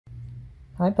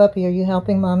Hi, puppy. Are you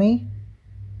helping mommy?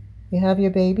 You have your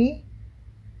baby?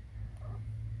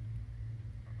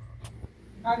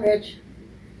 Hi, Rich.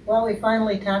 Well, we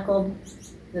finally tackled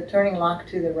the turning lock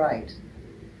to the right.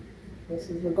 This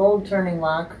is the gold turning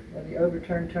lock, or the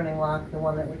overturned turning lock, the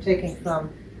one that we're taking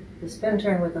from the spin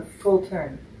turn with a full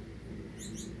turn.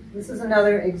 This is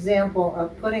another example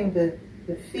of putting the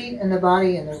feet and the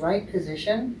body in the right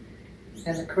position,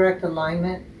 and the correct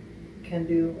alignment can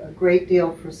do a great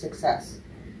deal for success.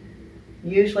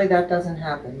 Usually that doesn't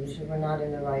happen. Usually we're not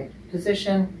in the right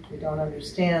position. We don't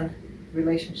understand the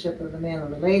relationship of the man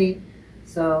and the lady,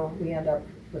 so we end up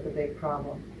with a big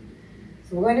problem.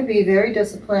 So we're going to be very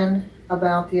disciplined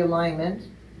about the alignment,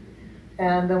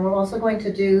 and then we're also going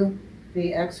to do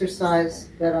the exercise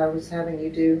that I was having you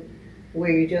do,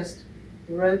 where you just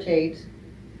rotate,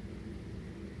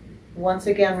 once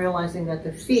again realizing that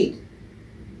the feet,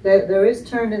 there is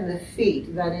turn in the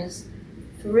feet, that is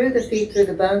through the feet, through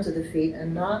the bones of the feet,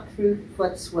 and not through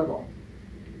foot swivel.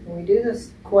 And we do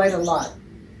this quite a lot.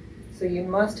 So you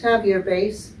must have your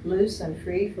base loose and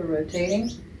free for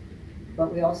rotating,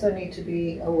 but we also need to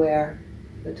be aware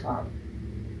of the top.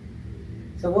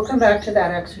 So we'll come back to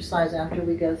that exercise after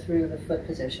we go through the foot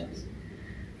positions.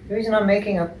 The reason I'm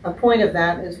making a point of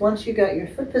that is once you got your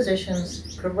foot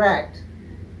positions correct,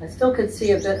 I still could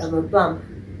see a bit of a bump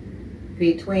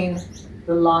between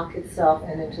the lock itself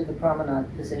and into the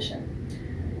promenade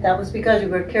position. That was because you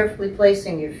were carefully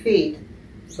placing your feet,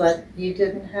 but you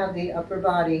didn't have the upper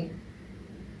body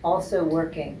also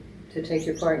working to take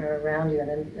your partner around you.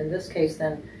 And in this case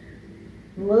then,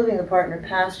 moving the partner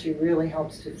past you really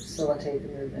helps to facilitate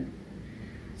the movement.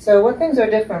 So what things are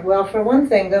different? Well, for one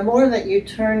thing, the more that you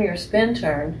turn your spin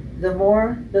turn, the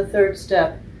more the third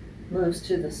step moves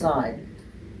to the side.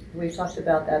 We've talked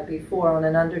about that before on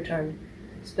an underturned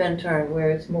spin turn where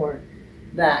it's more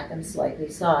back and slightly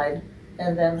side,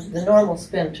 and then the normal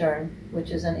spin turn,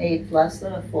 which is an eighth less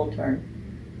than a full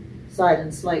turn, side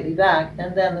and slightly back,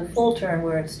 and then the full turn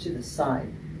where it's to the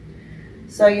side.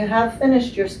 So you have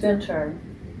finished your spin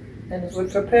turn, and as we're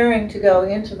preparing to go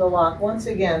into the lock, once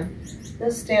again,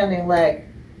 this standing leg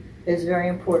is very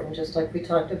important, just like we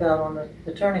talked about on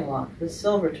the turning lock, the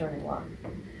silver turning lock.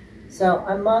 So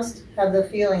I must have the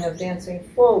feeling of dancing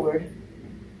forward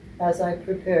as I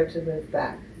prepare to move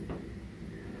back.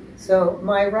 So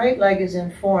my right leg is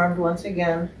informed, once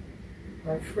again,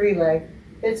 my free leg,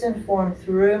 it's informed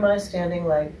through my standing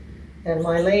leg, and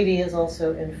my lady is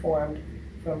also informed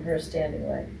from her standing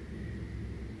leg.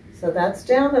 So that's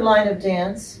down the line of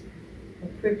dance,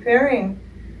 preparing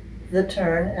the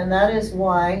turn, and that is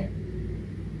why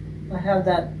I have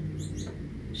that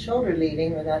shoulder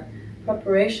leading, or that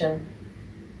preparation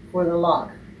for the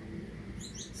lock.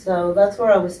 So that's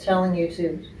where I was telling you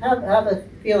to have a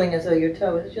feeling as though your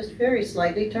toe is just very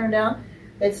slightly turned out.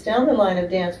 It's down the line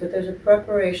of dance, but there's a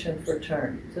preparation for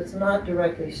turn. So it's not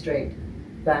directly straight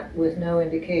back with no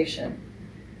indication.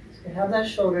 So you have that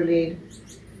shoulder lead.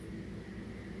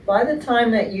 By the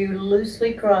time that you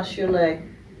loosely cross your leg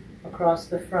across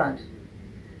the front,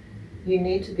 you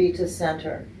need to be to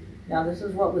center. Now this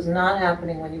is what was not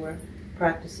happening when you were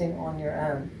practicing on your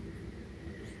own.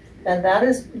 And that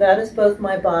is both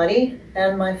my body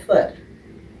and my foot.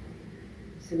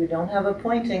 So we don't have a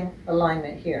pointing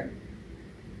alignment here.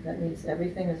 That means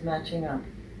everything is matching up.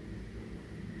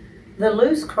 The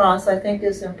loose cross, I think,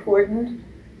 is important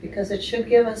because it should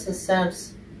give us a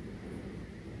sense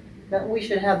that we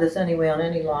should have this anyway on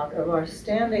any lock, of our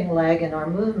standing leg and our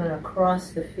movement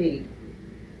across the feet,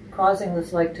 causing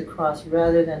this leg to cross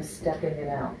rather than stepping it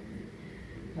out.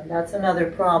 And that's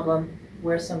another problem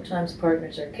where sometimes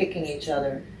partners are kicking each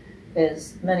other,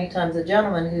 is many times the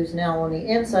gentleman who's now on the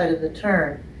inside of the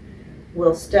turn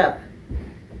will step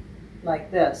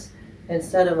like this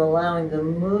instead of allowing the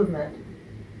movement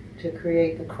to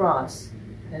create the cross,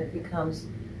 and it becomes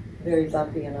very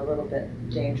bumpy and a little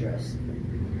bit dangerous.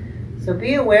 So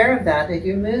be aware of that. If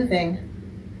you're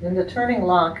moving in the turning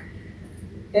lock,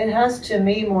 it has to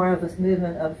me more of a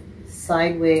movement of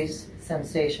sideways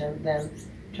sensation than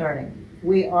turning.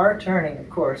 We are turning,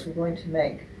 of course. We're going to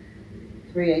make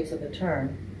 3/8 of a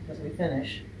turn as we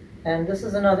finish. And this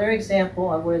is another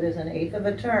example of where there's an eighth of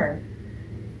a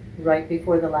turn right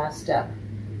before the last step.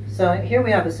 So here we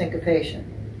have a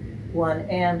syncopation. 1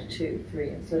 and 2, 3,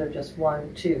 instead of just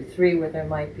 1, 2, 3, where there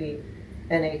might be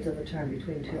an eighth of a turn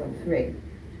between 2 and 3.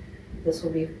 This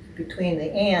will be between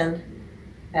the and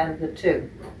the 2.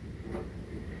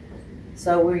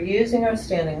 So we're using our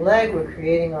standing leg, we're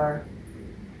creating our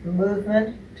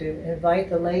movement to invite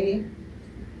the lady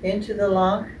into the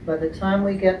lock. By the time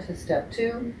we get to step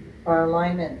 2, our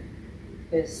alignment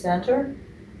is center,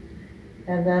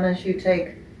 And then as you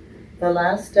take the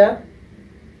last step,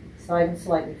 slide and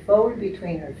slightly forward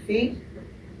between her feet,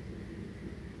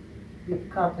 you've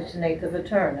accomplished an eighth of a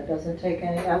turn. It doesn't take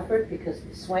any effort because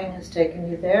the swing has taken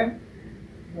you there.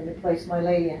 I'm going to place my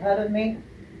lady ahead of me,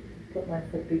 put my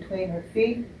foot between her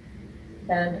feet,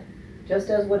 and just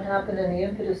as would happen in the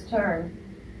impetus turn,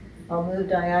 I'll move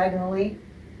diagonally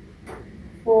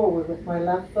forward with my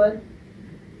left foot,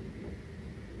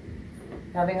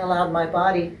 having allowed my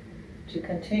body to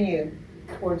continue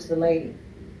towards the lady.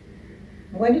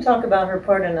 I'm going to talk about her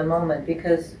part in a moment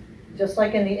because just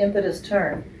like in the impetus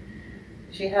turn,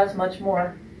 she has much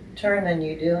more turn than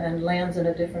you do and lands in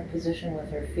a different position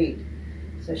with her feet.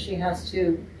 So she has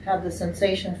to have the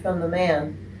sensation from the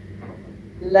man,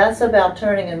 less about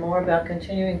turning and more about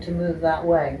continuing to move that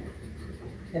way.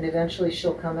 And eventually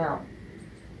she'll come out,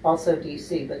 also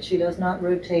DC, but she does not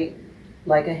rotate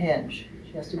like a hinge.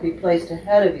 She has to be placed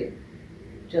ahead of you,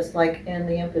 just like in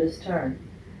the impetus turn.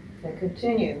 And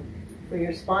continue for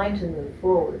your spine to move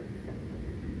forward.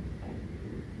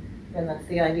 And that's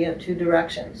the idea of two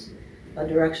directions. A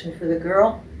direction for the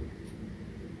girl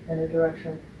and a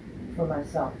direction for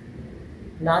myself.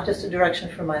 Not just a direction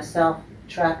for myself,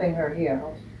 trapping her here.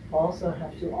 I'll also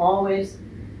have to always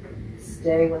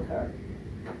stay with her.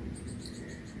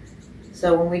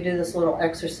 So when we do this little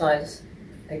exercise,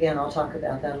 again, I'll talk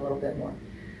about that a little bit more.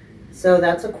 So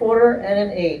that's a quarter and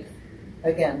an eighth,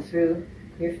 again, through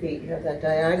your feet. You have that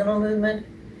diagonal movement,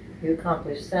 you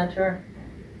accomplish center,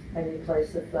 and you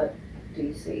place the foot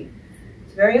DC.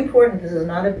 It's very important this is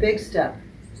not a big step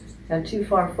and too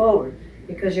far forward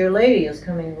because your lady is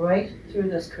coming right through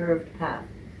this curved path.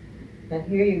 And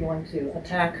here you're going to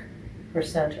attack her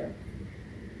center.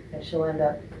 And she'll end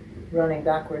up running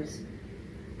backwards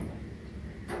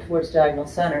towards diagonal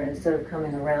center instead of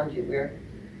coming around you where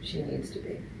she needs to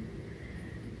be.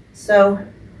 So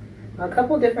a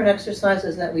couple different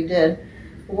exercises that we did.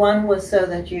 One was so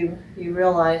that you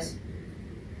realize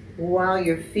while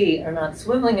your feet are not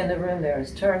swiveling in the room, there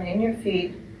is turn in your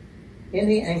feet, in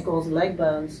the ankles, leg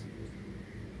bones.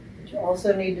 But you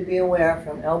also need to be aware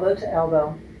from elbow to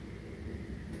elbow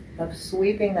of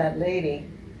sweeping that lady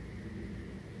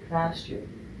past you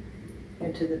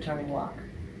into the turning lock.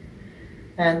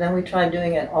 And then we tried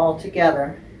doing it all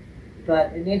together,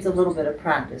 but it needs a little bit of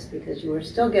practice because you were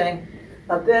still getting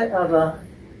a bit of a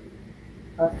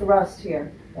thrust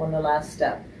here on the last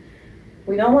step.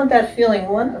 We don't want that feeling. We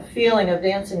want a feeling of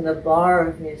dancing the bar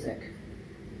of music,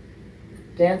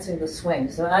 dancing the swing.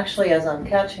 So actually, as I'm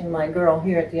catching my girl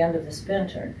here at the end of the spin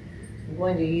turn, I'm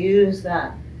going to use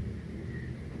that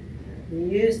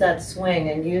swing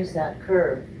and use that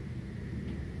curve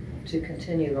to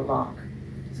continue the lock.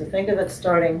 So think of it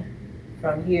starting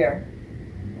from here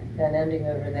and ending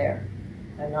over there,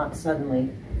 and not suddenly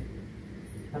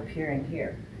appearing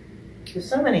here. There's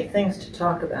so many things to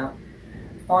talk about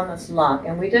on this lock,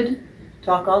 and we did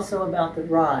talk also about the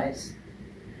rise.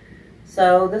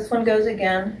 So this one goes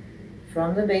again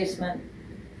from the basement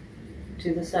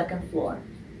to the second floor.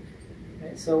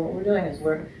 Right, so what we're doing is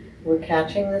we're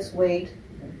catching this weight,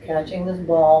 catching this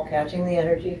ball, catching the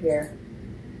energy here,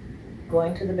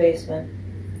 going to the basement,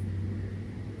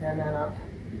 and then up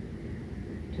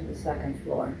to the second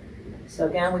floor. So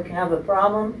again, we can have a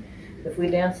problem if we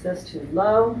dance this too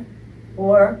low,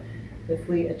 or if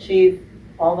we achieve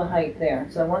all the height there.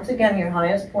 So once again, your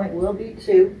highest point will be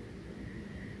 2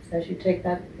 as you take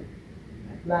that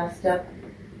last step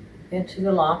into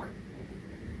the lock.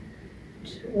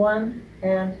 1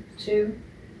 and 2,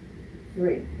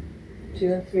 3.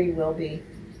 2 and 3 will be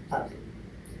up.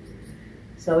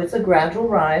 So it's a gradual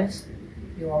rise.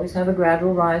 You always have a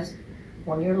gradual rise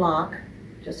on your lock,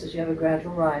 just as you have a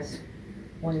gradual rise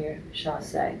on your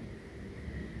chasse.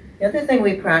 The other thing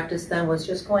we practiced then was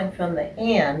just going from the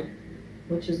and,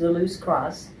 which is the loose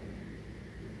cross,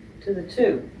 to the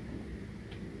 2.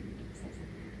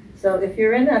 So if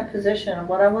you're in that position,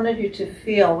 what I wanted you to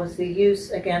feel was the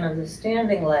use again of the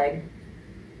standing leg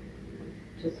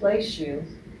to place you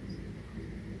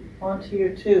onto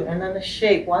your 2, and then the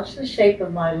shape. Watch the shape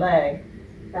of my leg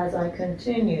as I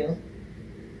continue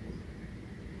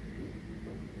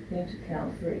into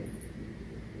count 3.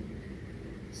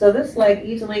 So this leg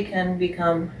easily can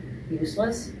become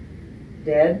useless,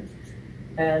 dead,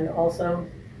 and also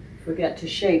forget to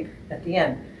shape at the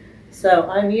end. So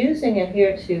I'm using it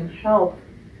here to help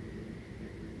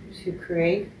to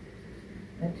create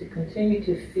and to continue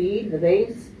to feed the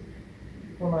base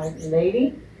for my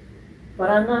lady, but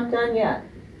I'm not done yet.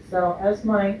 So as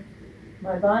my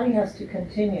body has to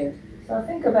continue. So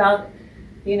think about,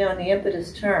 in the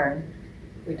impetus turn,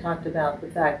 we talked about the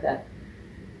fact that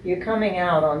you're coming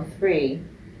out on 3,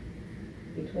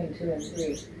 between 2 and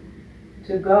 3,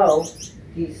 to go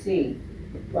DC,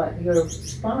 but your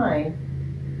spine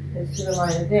is to the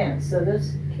line of dance. So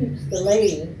this keeps the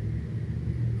lady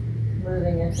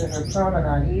moving into her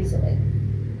promenade easily.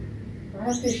 I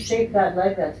have to shape that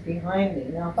leg that's behind me.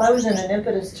 Now, if I was in an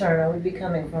impetus turn, I would be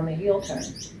coming from a heel turn.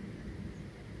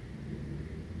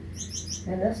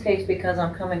 In this case, because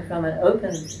I'm coming from an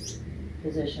open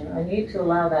position, I need to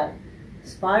allow that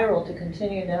spiral to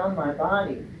continue down my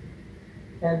body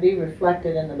and be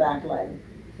reflected in the back leg.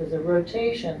 There's a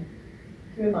rotation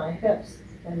through my hips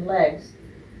and legs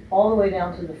all the way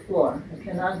down to the floor. I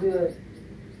cannot do it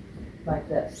like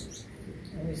this.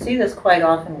 And we see this quite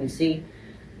often. We see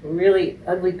really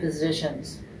ugly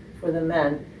positions for the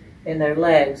men in their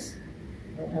legs.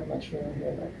 I don't have much room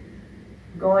here,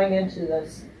 but going into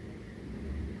this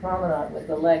promenade with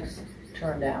the legs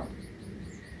turned out.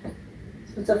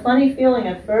 So it's a funny feeling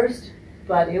at first,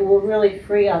 but it will really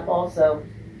free up also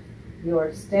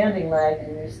your standing leg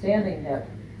and your standing hip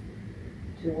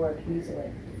to work easily.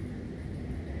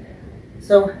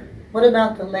 So what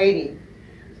about the lady?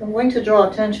 So I'm going to draw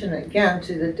attention again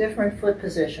to the different foot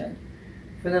position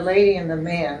for the lady and the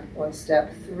man on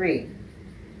step 3.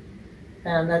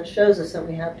 And that shows us that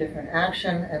we have different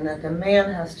action and that the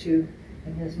man has to,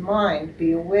 in his mind,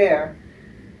 be aware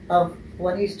of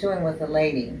what he's doing with the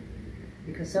lady.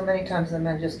 Because so many times the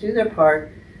men just do their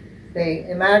part. They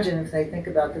imagine, if they think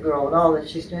about the girl at all, that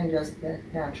she's doing just the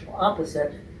natural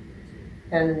opposite.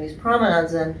 And in these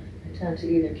promenades, then, they tend to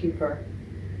either keep her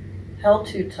held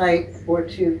too tight or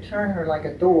to turn her like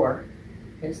a door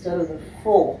instead of the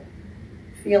full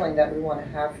feeling that we want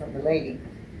to have from the lady.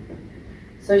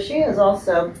 So she is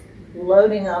also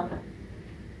loading up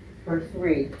her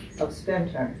 3 of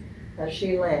spin turn as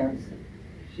she lands.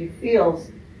 She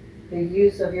feels the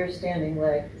use of your standing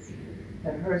leg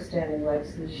and her standing leg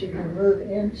so that she can move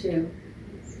into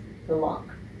the lock.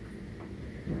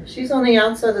 She's on the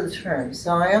outside of the turn,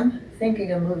 so I am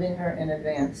thinking of moving her in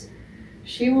advance.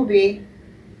 She will be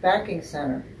backing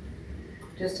center,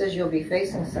 just as you'll be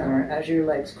facing center as your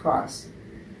legs cross.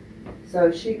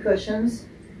 So she cushions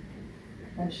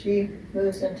and she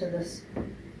moves into this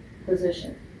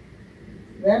position.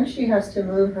 Then she has to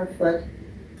move her foot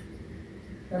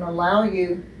and allow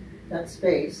you that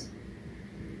space.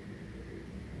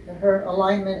 And her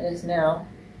alignment is now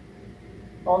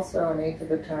also an 1/8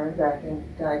 of a turn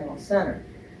backing diagonal center.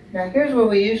 Now here's where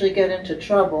we usually get into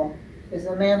trouble, is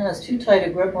the man has too tight a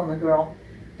grip on the girl,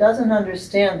 doesn't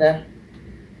understand that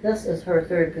this is her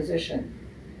 3rd position,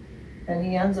 and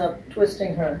he ends up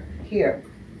twisting her here.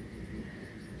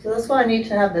 So that's why I need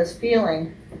to have this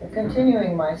feeling of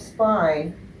continuing my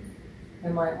spine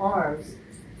and my arms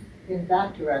in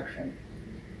that direction,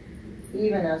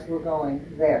 even as we're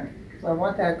going there. So I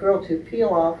want that girl to peel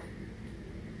off,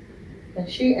 and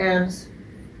she ends,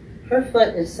 her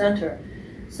foot is center.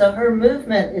 So her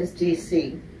movement is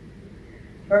DC.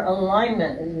 Her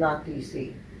alignment is not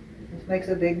DC. This makes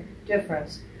a big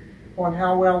difference on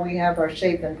how well we have our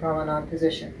shape and promenade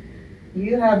position.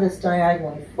 You have this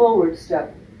diagonally forward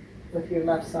step with your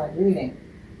left side leading.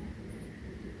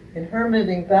 In her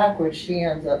moving backwards, she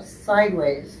ends up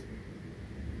sideways,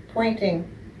 pointing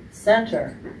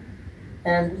center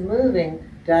and moving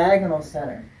diagonal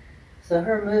center. So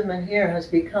her movement here has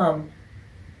become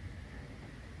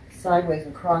sideways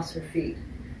across her feet.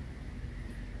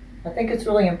 I think it's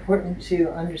really important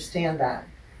to understand that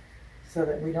so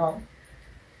that we don't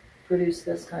produce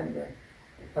this kind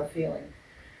of a feeling.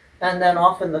 And then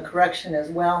often the correction is,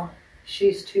 well,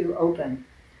 she's too open.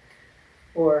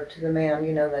 Or to the man,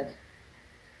 you know, that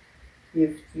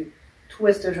you've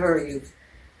twisted her, you've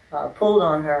pulled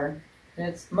on her.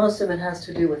 And most of it has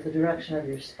to do with the direction of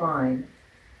your spine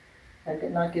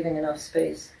and not giving enough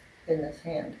space in this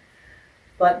hand.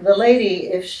 But the lady,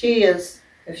 if she's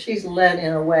led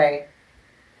in a way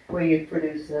where you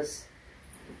produce this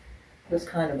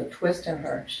kind of a twist in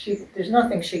her, there's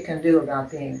nothing she can do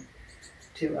about being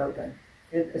too open.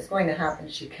 It's going to happen.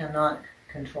 She cannot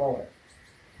control it.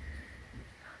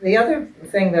 The other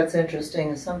thing that's interesting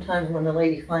is sometimes when the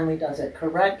lady finally does it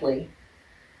correctly,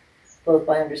 both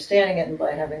by understanding it and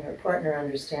by having her partner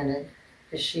understand it,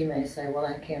 is she may say, well,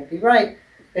 that can't be right.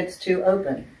 It's too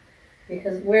open.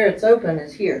 Because where it's open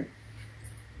is here.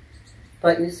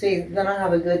 But you see, then I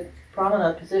have a good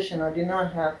promenade position. I do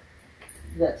not have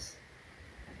this.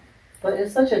 But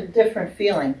it's such a different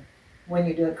feeling when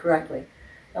you do it correctly.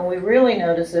 And we really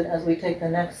notice it as we take the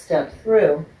next step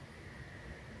through,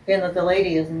 in that the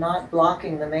lady is not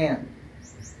blocking the man.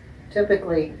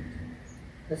 Typically,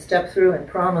 the step through in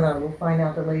promenade, we'll find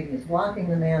out the lady is blocking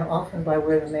the man, often by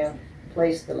where the man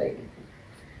placed the lady.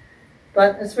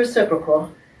 But it's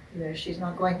reciprocal. You know, she's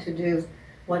not going to do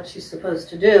what she's supposed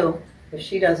to do if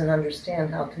she doesn't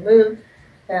understand how to move,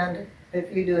 and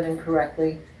if you do it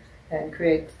incorrectly and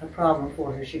create a problem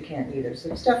for her, she can't either.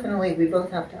 So it's definitely, we both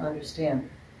have to understand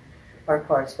our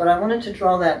parts. But I wanted to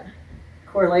draw that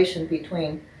correlation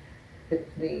between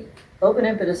the open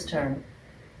impetus turn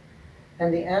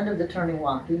and the end of the turning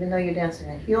lock. Even though you're dancing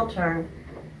a heel turn,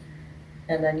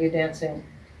 and then you're dancing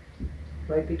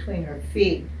right between her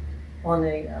feet on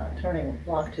the turning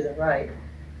lock to the right,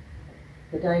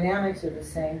 the dynamics are the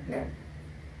same here.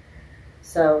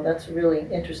 So that's a really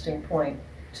interesting point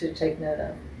to take note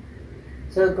of.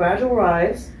 So gradual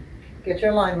rise, get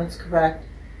your alignments correct,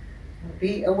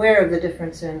 be aware of the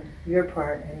difference in your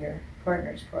part and your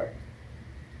partner's part.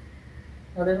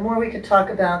 Now there's more we could talk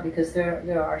about, because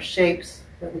there are shapes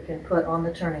that we can put on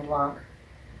the turning lock.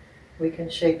 We can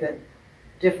shape it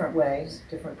different ways,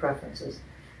 different preferences.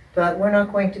 But we're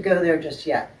not going to go there just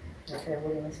yet. Okay,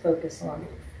 we're going to focus on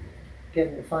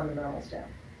getting the fundamentals down.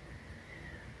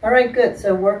 All right, good.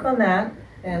 So work on that,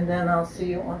 and then I'll see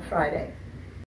you on Friday.